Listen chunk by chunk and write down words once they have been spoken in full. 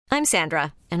I'm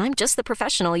Sandra, and I'm just the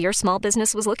professional your small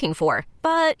business was looking for.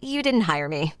 But you didn't hire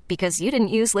me because you didn't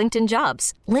use LinkedIn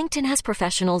Jobs. LinkedIn has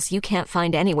professionals you can't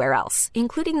find anywhere else,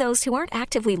 including those who aren't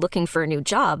actively looking for a new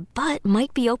job, but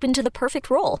might be open to the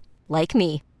perfect role, like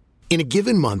me. In a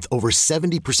given month, over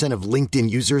 70% of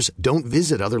LinkedIn users don't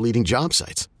visit other leading job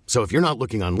sites. So if you're not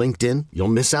looking on LinkedIn, you'll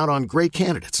miss out on great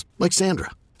candidates like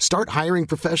Sandra. Start hiring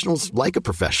professionals like a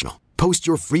professional. Post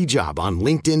your free job on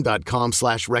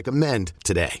linkedin.com/recommend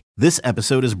today. This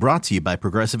episode is brought to you by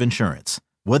Progressive Insurance.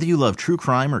 Whether you love true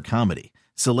crime or comedy,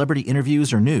 celebrity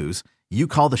interviews or news, you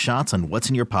call the shots on what's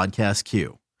in your podcast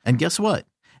queue. And guess what?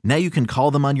 Now you can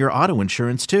call them on your auto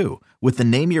insurance too with the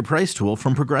Name Your Price tool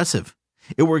from Progressive.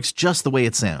 It works just the way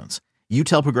it sounds. You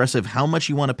tell Progressive how much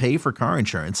you want to pay for car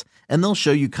insurance, and they'll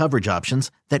show you coverage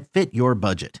options that fit your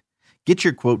budget. Get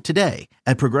your quote today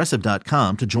at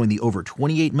Progressive.com to join the over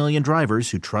 28 million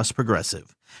drivers who trust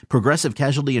Progressive. Progressive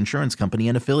Casualty Insurance Company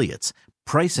and Affiliates.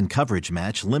 Price and coverage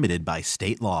match limited by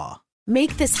state law.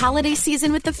 Make this holiday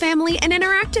season with the family an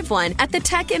interactive one at the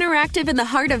Tech Interactive in the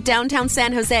heart of downtown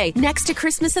San Jose, next to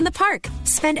Christmas in the Park.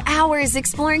 Spend hours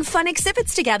exploring fun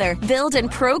exhibits together. Build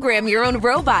and program your own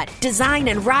robot. Design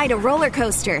and ride a roller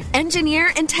coaster.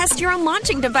 Engineer and test your own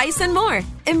launching device and more.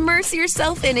 Immerse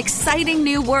yourself in exciting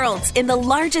new worlds in the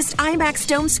largest IMAX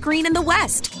dome screen in the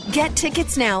West. Get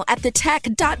tickets now at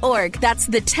thetech.org. That's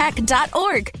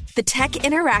thetech.org. The Tech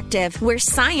Interactive, where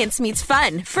science meets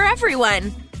fun for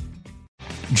everyone.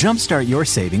 Jumpstart your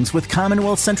savings with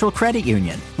Commonwealth Central Credit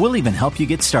Union. We'll even help you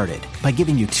get started by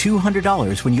giving you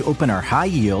 $200 when you open our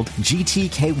high-yield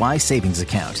GTKY savings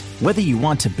account. Whether you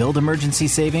want to build emergency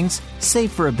savings,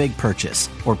 save for a big purchase,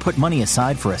 or put money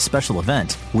aside for a special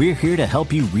event, we're here to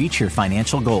help you reach your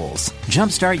financial goals.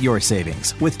 Jumpstart your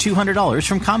savings with $200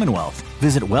 from Commonwealth.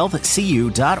 Visit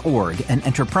wealthcu.org and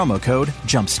enter promo code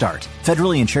JUMPSTART.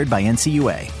 Federally insured by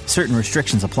NCUA. Certain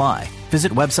restrictions apply.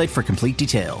 Visit website for complete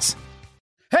details.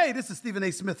 Hey, this is Stephen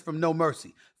A. Smith from No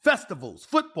Mercy. Festivals,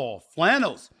 football,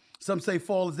 flannels. Some say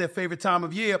fall is their favorite time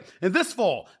of year. And this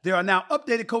fall, there are now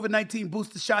updated COVID-19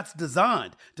 booster shots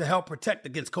designed to help protect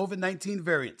against COVID-19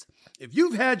 variants. If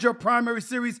you've had your primary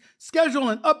series, schedule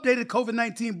an updated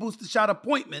COVID-19 booster shot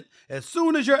appointment as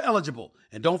soon as you're eligible.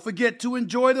 And don't forget to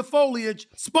enjoy the foliage.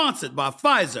 Sponsored by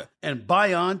Pfizer and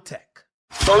BioNTech.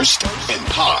 First and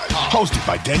Pod, hosted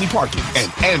by Danny Parkin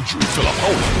and Andrew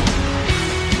Filippone.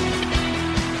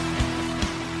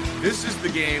 This is the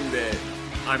game that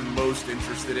I'm most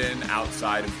interested in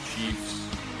outside of Chiefs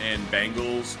and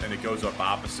Bengals, and it goes up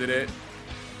opposite it.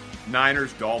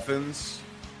 Niners, Dolphins.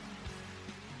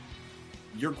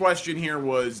 Your question here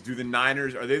was, do the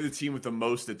Niners, are they the team with the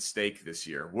most at stake this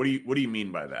year? What do you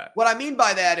mean by that? What I mean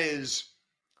by that is,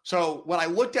 so when I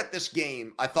looked at this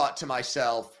game, I thought to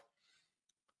myself,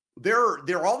 there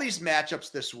are all these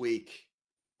matchups this week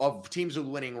of teams with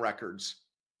winning records,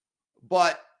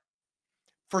 but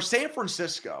for San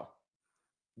Francisco,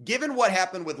 given what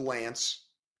happened with Lance,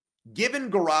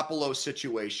 given Garoppolo's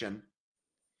situation,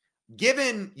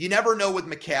 given you never know with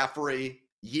McCaffrey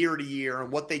year to year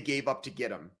and what they gave up to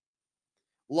get him,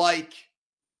 like,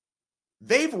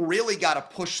 they've really got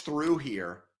to push through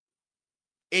here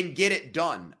and get it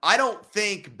done. I don't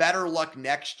think better luck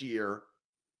next year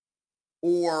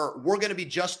or we're going to be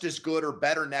just as good or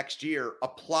better next year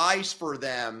applies for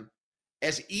them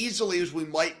as easily as we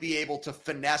might be able to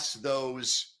finesse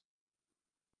those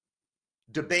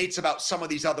debates about some of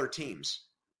these other teams.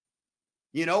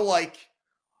 You know, like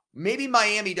maybe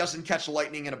Miami doesn't catch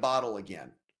lightning in a bottle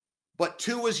again, but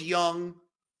Tua's young,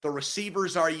 the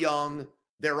receivers are young,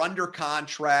 they're under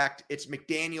contract, it's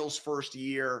McDaniel's first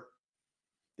year.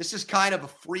 This is kind of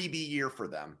a freebie year for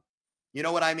them. You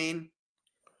know what I mean?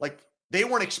 Like, they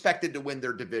weren't expected to win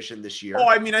their division this year. Oh,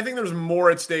 I mean, I think there's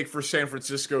more at stake for San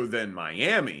Francisco than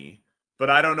Miami, but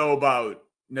I don't know about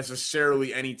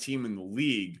necessarily any team in the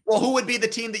league. Well, who would be the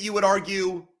team that you would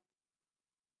argue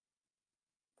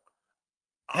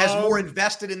has more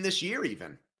invested in this year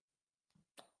even?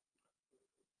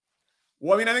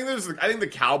 Well, I mean, I think the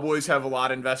Cowboys have a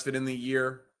lot invested in the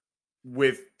year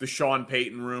with the Sean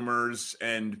Payton rumors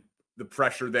and the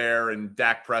pressure there and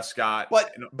Dak Prescott.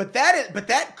 But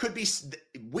that could be,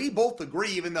 we both agree,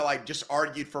 even though I just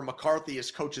argued for McCarthy as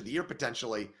coach of the year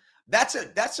potentially, that's an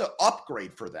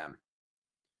upgrade for them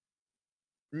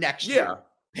next year.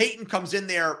 Payton comes in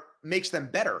there, makes them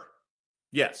better.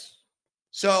 Yes.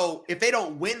 So if they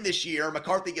don't win this year,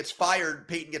 McCarthy gets fired,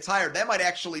 Payton gets hired, that might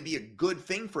actually be a good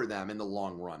thing for them in the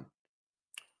long run.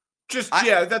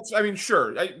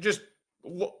 Sure.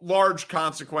 Large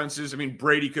consequences. I mean,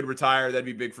 Brady could retire. That'd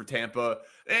be big for Tampa.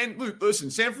 And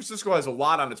listen, San Francisco has a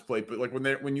lot on its plate, but like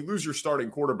when you lose your starting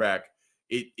quarterback,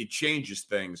 it changes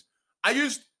things. I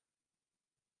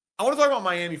want to talk about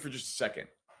Miami for just a second.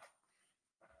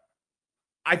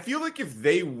 I feel like if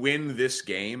they win this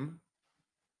game,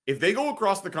 if they go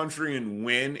across the country and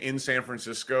win in San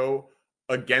Francisco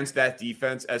against that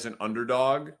defense as an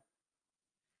underdog,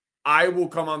 I will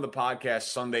come on the podcast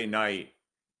Sunday night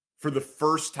for the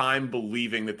first time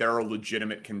believing that they're a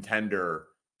legitimate contender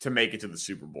to make it to the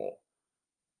Super Bowl.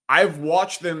 I've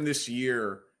watched them this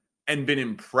year and been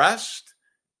impressed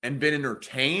and been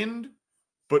entertained,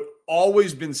 but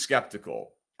always been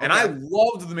skeptical. And I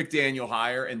loved the McDaniel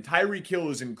hire, and Tyreek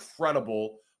Hill is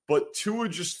incredible, but Tua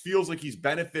just feels like he's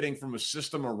benefiting from a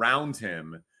system around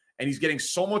him, and he's getting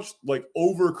so much like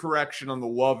overcorrection on the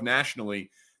love nationally.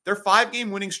 Their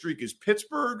 5-game winning streak is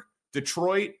Pittsburgh,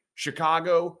 Detroit,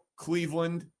 Chicago,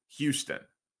 Cleveland, Houston.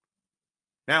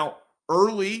 Now,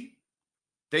 early,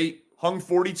 they hung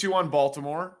 42 on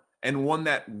Baltimore and won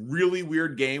that really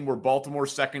weird game where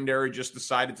Baltimore's secondary just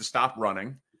decided to stop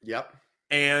running. Yep.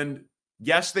 And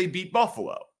yes, they beat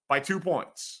Buffalo by 2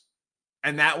 points.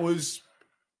 And that was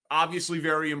obviously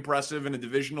very impressive in a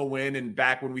divisional win. And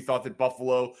back when we thought that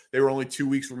Buffalo, they were only 2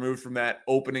 weeks removed from that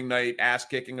opening night ass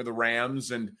kicking of the Rams.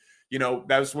 And, you know,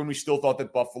 that was when we still thought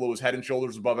that Buffalo was head and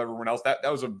shoulders above everyone else. That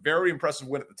was a very impressive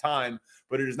win at the time,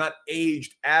 but it has not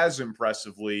aged as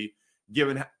impressively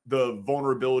given the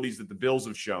vulnerabilities that the Bills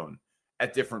have shown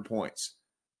at different points.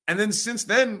 And then since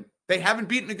then, they haven't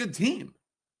beaten a good team.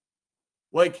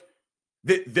 Like,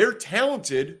 they're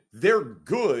talented, they're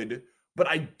good, but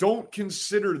I don't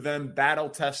consider them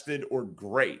battle-tested or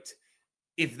great.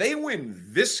 If they win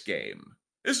this game,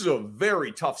 this is a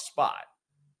very tough spot.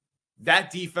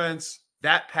 That defense,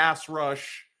 that pass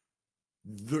rush,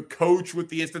 the coach with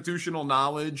the institutional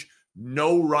knowledge,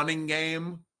 no running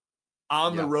game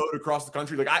on the road across the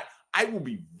country. Like, I will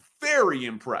be very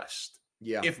impressed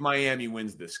if Miami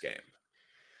wins this game.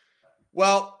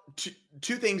 Well,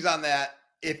 two things on that.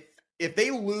 If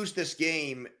they lose this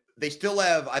game, they still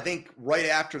have, I think right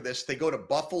after this, they go to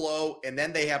Buffalo, and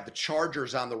then they have the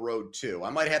Chargers on the road too. I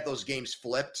might have those games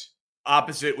flipped.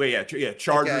 Opposite way, yeah.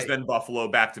 Chargers, then Buffalo,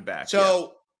 back-to-back.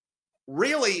 So,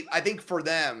 really, I think for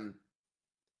them,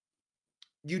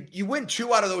 you win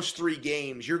 2 out of those 3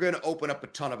 games, you're going to open up a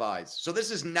ton of eyes. So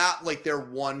this is not like their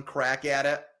one crack at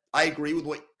it. I agree with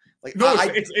what – like. No,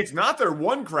 it's not their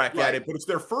one crack at it, but it's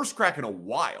their first crack in a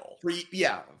while.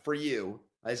 For you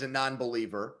as a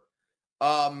non-believer.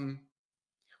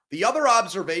 The other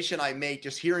observation I make,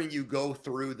 just hearing you go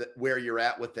through where you're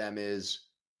at with them, is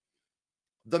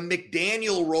the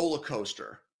McDaniel roller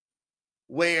coaster,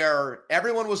 where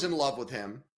everyone was in love with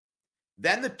him.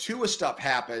 Then the Tua stuff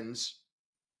happens,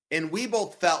 and we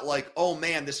both felt like, oh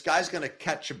man, this guy's going to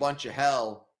catch a bunch of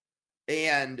hell,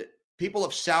 and people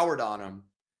have soured on him.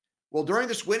 Well, during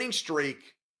this winning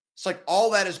streak, it's like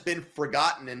all that has been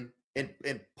forgotten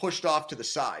and pushed off to the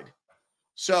side.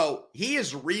 So he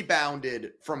has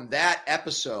rebounded from that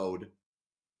episode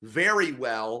very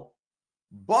well.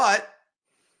 But,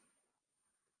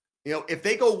 you know, if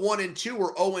they go 1-2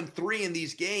 or 0-3 in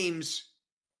these games,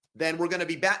 then we're going to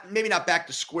be back, maybe not back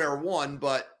to square one,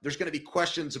 but there's going to be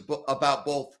questions about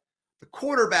both the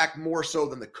quarterback more so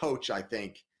than the coach, I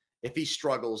think, if he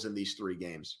struggles in these 3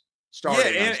 games.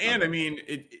 And I mean,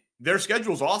 their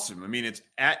schedule's awesome. I mean, it's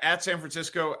at San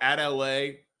Francisco, at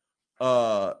LA,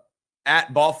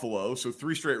 at Buffalo, so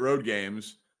 3 straight road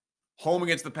games, home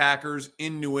against the Packers,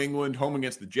 in New England, home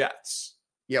against the Jets.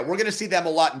 Yeah, we're going to see them a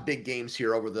lot in big games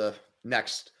here over the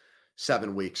next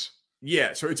 7 weeks.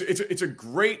 Yeah, so it's a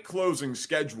great closing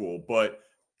schedule, but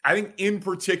I think in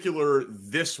particular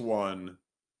this one,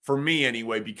 for me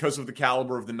anyway, because of the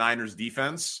caliber of the Niners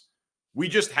defense, we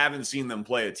just haven't seen them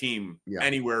play a team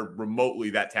anywhere remotely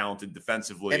that talented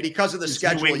defensively. And because of the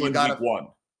schedule,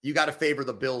 you got to favor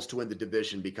the Bills to win the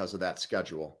division because of that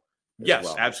schedule. Yes,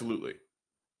 well. Absolutely.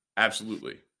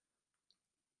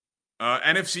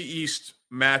 NFC East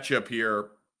matchup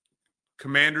here.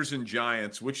 Commanders and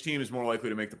Giants. Which team is more likely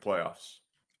to make the playoffs?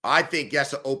 I think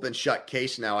that's an open shut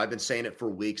case now. I've been saying it for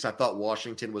weeks. I thought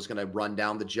Washington was going to run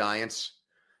down the Giants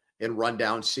and run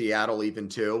down Seattle even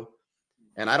too.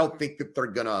 And I don't think that they're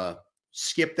going to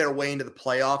skip their way into the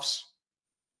playoffs,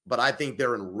 but I think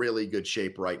they're in really good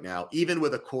shape right now, even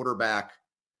with a quarterback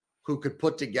who could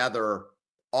put together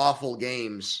awful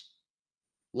games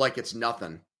like it's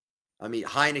nothing. I mean,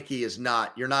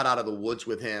 Heineke you're not out of the woods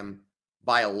with him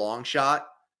by a long shot,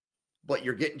 but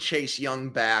you're getting Chase Young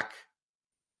back.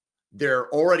 They're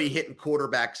already hitting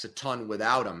quarterbacks a ton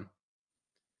without him.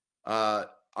 I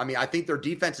mean, I think their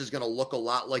defense is going to look a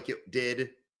lot like it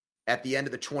did at the end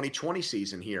of the 2020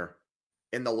 season here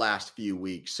in the last few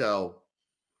weeks. So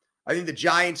I think the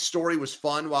Giants story was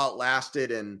fun while it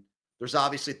lasted, and there's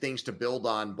obviously things to build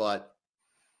on, but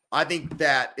I think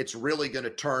that it's really going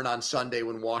to turn on Sunday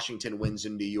when Washington wins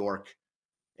in New York,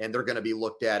 and they're going to be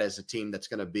looked at as a team that's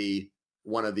going to be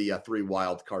one of the 3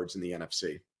 wild cards in the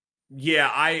NFC. Yeah,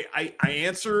 I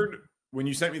answered when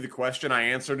you sent me the question. I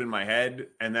answered in my head,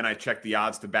 and then I checked the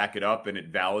odds to back it up, and it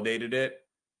validated it.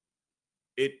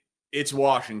 It's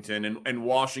Washington, and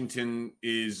Washington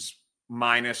is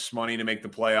minus money to make the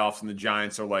playoffs, and the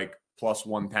Giants are like plus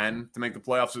 110 to make the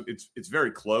playoffs. So it's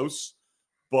very close,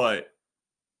 but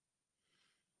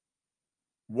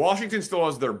Washington still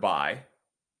has their bye.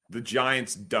 The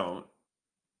Giants don't.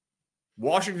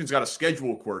 Washington's got a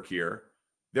schedule quirk here.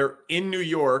 They're in New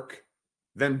York,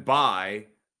 then bye,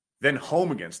 then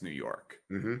home against New York.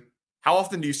 Mm-hmm. How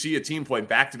often do you see a team play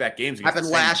back-to-back games? Happened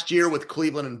last year with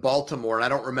Cleveland and Baltimore, and I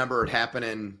don't remember it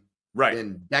happening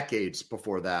in decades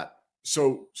before that.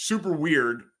 So super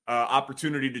weird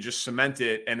opportunity to just cement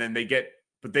it, and then they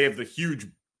have the huge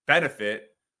benefit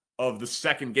of the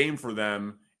second game for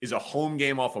them is a home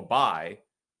game off a bye,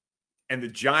 and the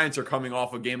Giants are coming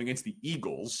off a game against the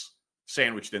Eagles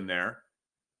sandwiched in there,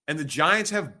 and the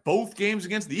Giants have both games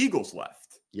against the Eagles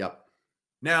left. Yep.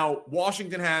 Now,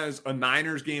 Washington has a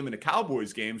Niners game and a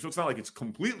Cowboys game, so it's not like it's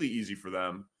completely easy for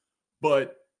them.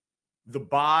 But the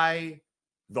bye,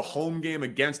 the home game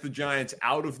against the Giants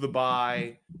out of the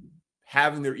bye,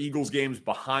 having their Eagles games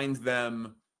behind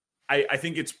them, I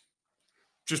think it's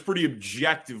just pretty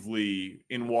objectively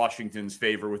in Washington's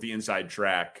favor with the inside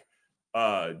track,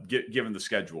 given the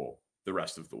schedule the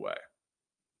rest of the way.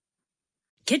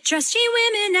 Get trusty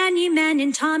women and ye men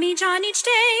in Tommy John each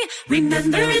day.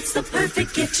 Remember, it's the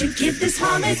perfect gift to give this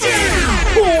holiday.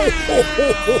 Ho, ho,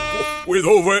 ho, ho, ho. With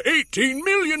over 18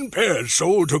 million pairs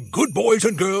sold to good boys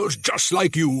and girls just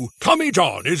like you, Tommy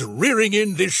John is rearing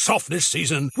in this softness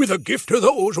season with a gift to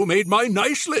those who made my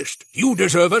nice list. You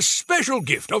deserve a special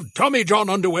gift of Tommy John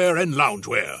underwear and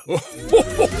loungewear.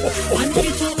 One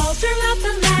people all throughout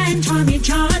the land, Tommy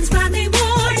John's gladly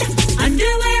worn.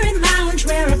 Underwear and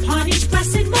loungewear upon each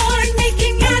blessed morn,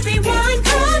 making everyone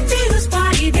come feel his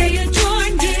body they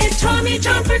adorn. Give Tommy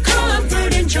John for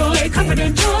comfort and joy, comfort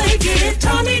and joy. Give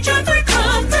Tommy John for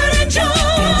comfort and joy.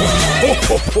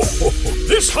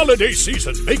 This holiday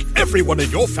season, make everyone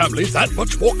in your family that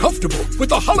much more comfortable with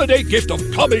the holiday gift of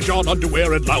Tommy John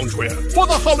underwear and loungewear. For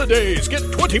the holidays, get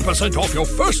 20% off your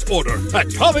first order at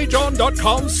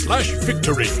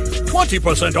TommyJohn.com/victory.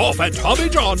 20% off at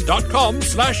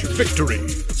TommyJohn.com/victory.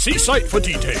 See site for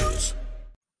details.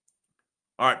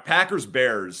 All right,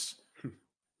 Packers-Bears.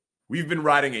 We've been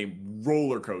riding a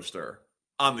roller coaster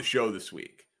on the show this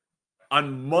week.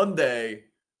 On Monday,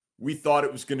 we thought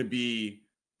it was going to be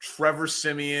Trevor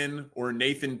Siemian or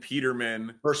Nathan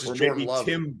Peterman versus or Jordan maybe Love.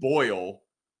 Tim Boyle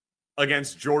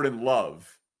against Jordan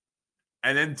Love.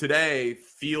 And then today,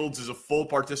 Fields is a full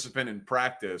participant in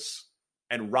practice,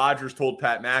 and Rodgers told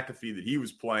Pat McAfee that he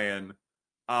was playing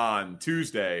on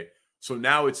Tuesday. So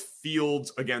now it's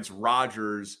Fields against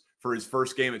Rodgers for his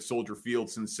first game at Soldier Field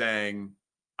since saying,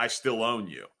 I still own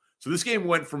you. So this game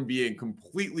went from being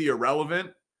completely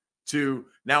irrelevant to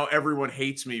now everyone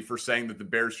hates me for saying that the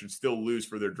Bears should still lose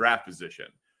for their draft position.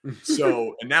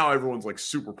 So, and now everyone's like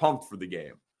super pumped for the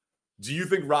game. Do you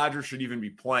think Rodgers should even be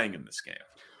playing in this game?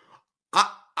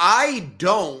 I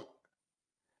don't,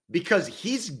 because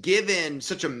he's given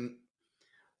such a,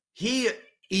 he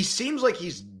seems like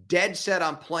he's dead set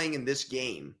on playing in this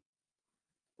game,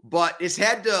 but has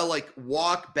had to like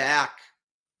walk back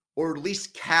or at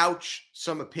least couch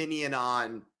some opinion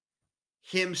on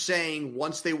him saying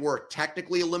once they were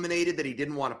technically eliminated that he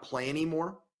didn't want to play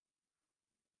anymore.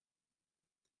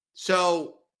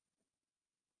 So,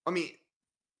 I mean,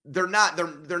 they're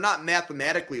not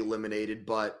mathematically eliminated,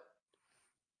 but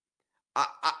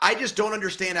I just don't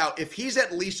understand how, if he's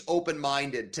at least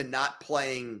open-minded to not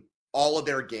playing all of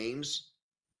their games,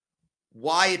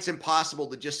 why it's impossible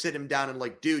to just sit him down and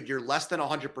like, dude, you're less than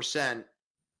 100%.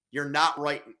 You're not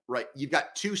right. You've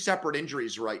got 2 separate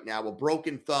injuries right now, a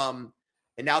broken thumb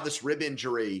and now this rib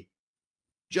injury.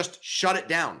 Just shut it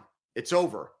down. It's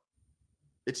over.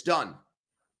 It's done.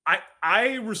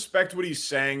 I respect what he's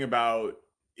saying about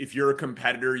if you're a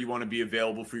competitor, you want to be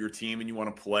available for your team and you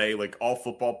want to play. Like, all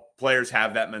football players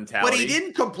have that mentality. But he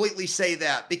didn't completely say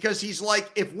that, because he's like,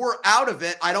 if we're out of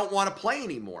it, I don't want to play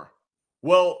anymore.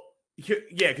 Well,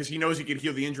 yeah, because he knows he can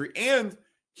heal the injury. And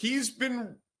he's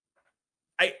been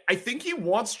I think he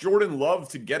wants Jordan Love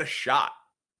to get a shot.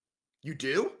 You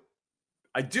do?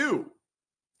 I do.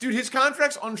 Dude, his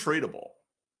contract's untradeable.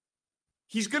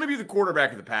 He's going to be the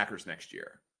quarterback of the Packers next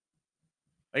year.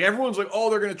 Like everyone's like, oh,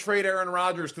 they're going to trade Aaron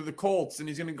Rodgers to the Colts and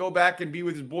he's going to go back and be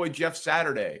with his boy Jeff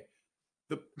Saturday.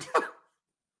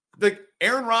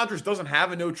 Aaron Rodgers doesn't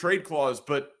have a no trade clause,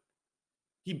 but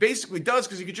he basically does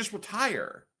because he could just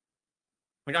retire.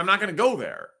 Like, I'm not going to go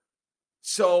there.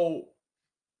 So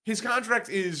his contract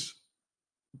is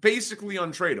basically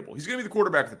untradeable. He's going to be the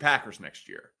quarterback of the Packers next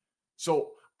year.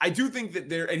 So I do think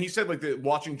that and he said like that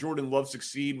watching Jordan Love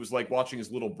succeed was like watching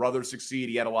his little brother succeed.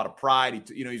 He had a lot of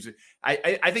pride.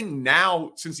 I think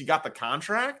now since he got the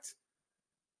contract,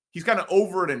 he's kind of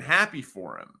over it and happy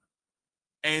for him.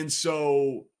 And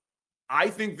so I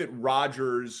think that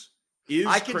Rodgers is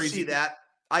I can crazy. see that.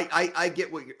 I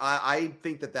get what I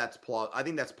think that's I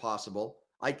think that's possible.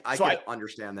 I can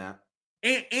understand that.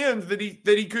 And that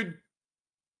he could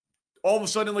all of a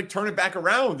sudden like turn it back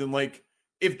around and like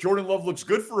if Jordan Love looks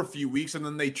good for a few weeks and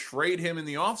then they trade him in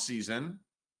the offseason,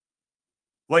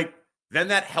 like then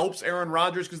that helps Aaron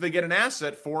Rodgers because they get an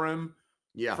asset for him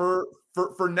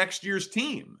for next year's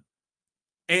team.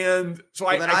 And so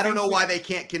I don't know why they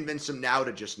can't convince him now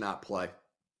to just not play.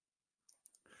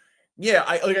 Yeah,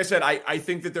 like I said, I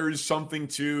think that there is something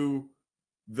to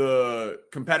the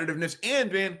competitiveness.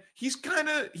 And man,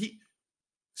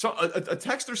 so a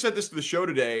texter said this to the show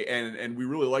today, and we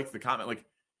really liked the comment. Like,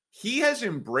 he has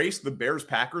embraced the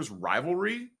Bears-Packers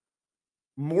rivalry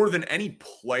more than any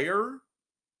player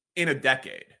in a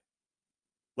decade.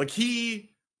 Like,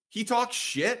 he talks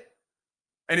shit,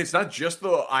 and it's not just the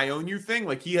I own you thing.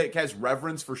 Like, he has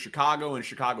reverence for Chicago and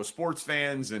Chicago sports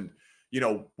fans and,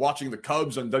 watching the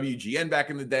Cubs on WGN back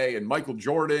in the day and Michael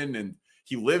Jordan, and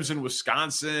he lives in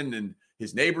Wisconsin, and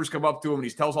his neighbors come up to him and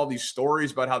he tells all these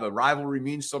stories about how the rivalry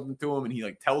means something to him. And he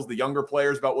like tells the younger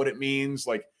players about what it means.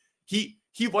 Like he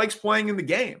likes playing in the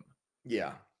game.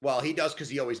 Yeah. Well, he does because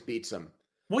he always beats them.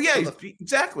 Well, yeah,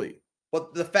 exactly.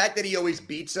 But the fact that he always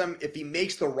beats them, if he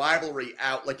makes the rivalry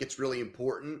out like it's really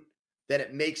important, then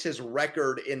it makes his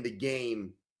record in the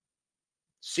game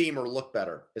seem or look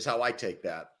better, is how I take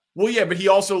that. Well, yeah, but he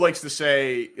also likes to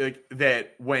say like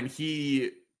that when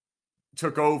he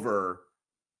took over,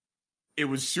 it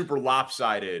was super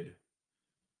lopsided.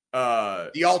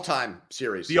 The all-time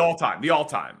series. The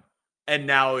all-time. And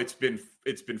now it's been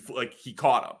like he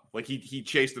caught him. Like he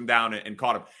chased him down and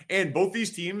caught him. And both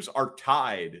these teams are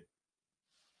tied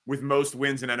with most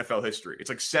wins in NFL history. It's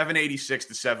like 786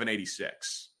 to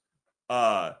 786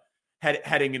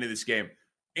 heading into this game.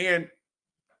 And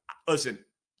listen,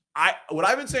 what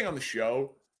I've been saying on the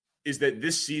show is that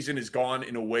this season has gone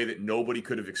in a way that nobody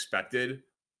could have expected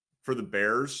for the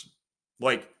Bears.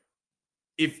 Like,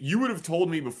 if you would have told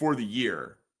me before the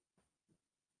year,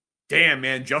 damn,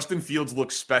 man, Justin Fields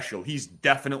looks special. He's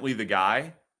definitely the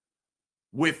guy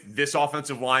with this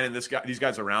offensive line and these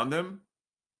guys around him.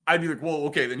 I'd be like, well,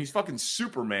 okay, then he's fucking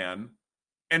Superman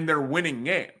and they're winning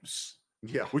games.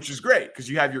 Yeah. Which is great because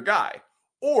you have your guy.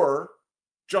 Or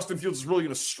Justin Fields is really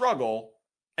going to struggle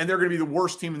and they're going to be the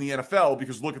worst team in the NFL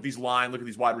because look at these line, look at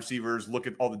these wide receivers, look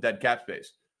at all the dead cap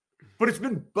space. But it's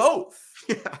been both.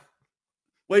 Yeah.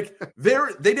 Like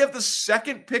they'd have the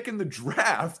second pick in the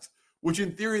draft, which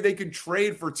in theory they could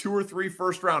trade for 2 or 3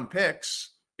 first-round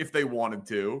picks if they wanted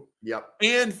to. Yep.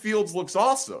 And Fields looks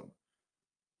awesome.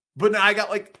 But now I got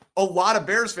like a lot of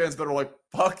Bears fans that are like,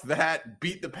 fuck that,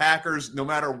 beat the Packers no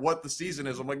matter what the season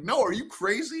is. I'm like, no, are you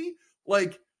crazy?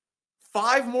 Like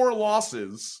 5 more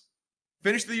losses,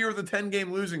 finish the year with a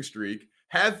 10-game losing streak,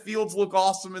 have Fields look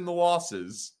awesome in the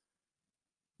losses.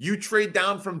 You trade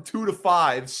down from 2 to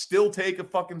 5, still take a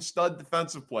fucking stud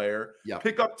defensive player,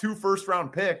 pick up 2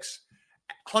 first-round picks,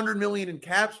 $100 million in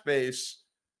cap space.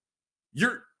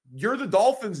 You're the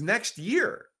Dolphins next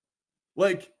year.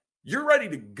 Like, you're ready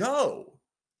to go.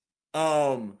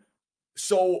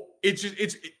 So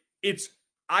it's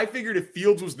I figured if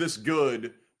Fields was this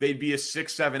good, they'd be a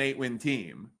 6, 7, 8 win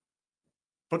team.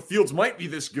 But Fields might be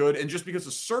this good, and just because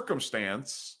of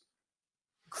circumstance,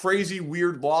 crazy,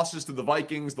 weird losses to the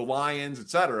Vikings, the Lions,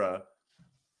 etc.,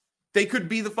 they could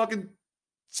be the fucking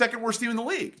second worst team in the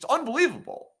league. It's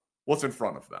unbelievable what's in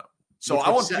front of them. So I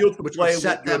want Fields to play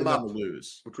set them up to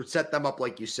lose. Which would set them up,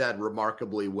 like you said,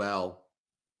 remarkably well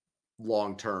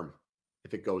long term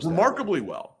if it goes remarkably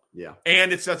well. Yeah.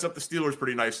 And it sets up the Steelers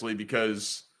pretty nicely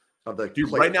because of the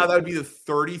right now that would be the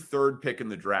 33rd pick in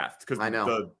the draft because I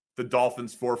know the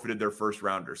Dolphins forfeited their first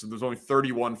rounder. So there's only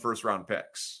 31 first round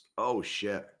picks. Oh,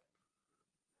 shit.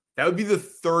 That would be the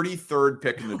 33rd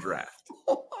pick in the draft.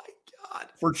 Oh, my God.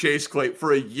 For Chase Clay,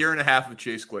 for a year and a half of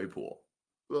Chase Claypool.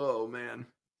 Oh, man.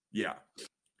 Yeah.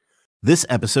 This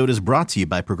episode is brought to you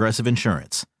by Progressive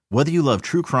Insurance. Whether you love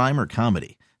true crime or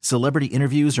comedy, celebrity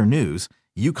interviews or news,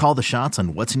 you call the shots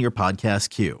on what's in your podcast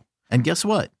queue. And guess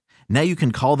what? Now you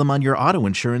can call them on your auto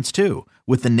insurance too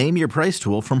with the Name Your Price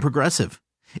tool from Progressive.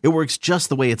 It works just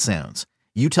the way it sounds.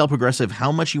 You tell Progressive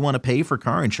how much you want to pay for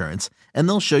car insurance, and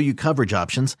they'll show you coverage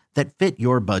options that fit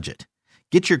your budget.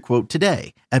 Get your quote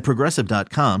today at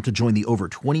Progressive.com to join the over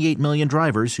 28 million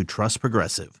drivers who trust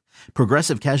Progressive.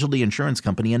 Progressive Casualty Insurance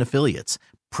Company and Affiliates.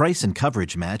 Price and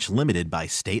coverage match limited by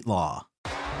state law.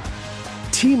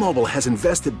 T-Mobile has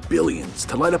invested billions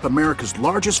to light up America's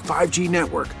largest 5G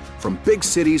network, from big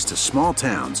cities to small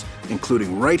towns,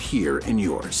 including right here in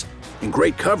yours. And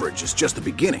great coverage is just the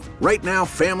beginning. Right now,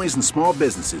 families and small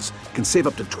businesses can save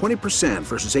up to 20%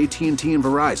 versus AT&T and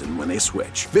Verizon when they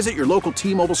switch. Visit your local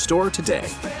T-Mobile store today.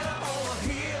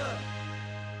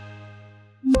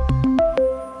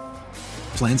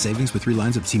 Plan savings with 3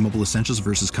 lines of T-Mobile Essentials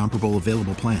versus comparable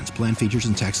available plans. Plan features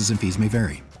and taxes and fees may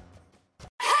vary.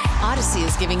 Odyssey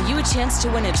is giving you a chance to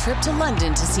win a trip to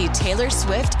London to see Taylor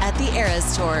Swift at the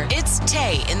Eras Tour. It's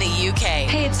Tay in the UK.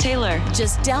 Hey, it's Taylor.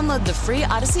 Just download the free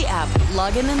Odyssey app,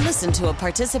 log in and listen to a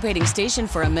participating station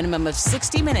for a minimum of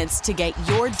 60 minutes to get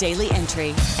your daily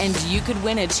entry. And you could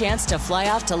win a chance to fly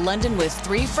off to London with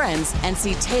 3 friends and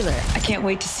see Taylor. I can't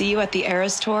wait to see you at the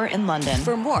Eras Tour in London.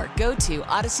 For more, go to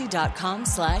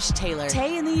odyssey.com/Taylor.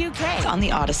 Tay in the UK. It's on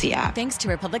the Odyssey app. Thanks to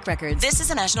Republic Records. This is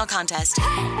a national contest.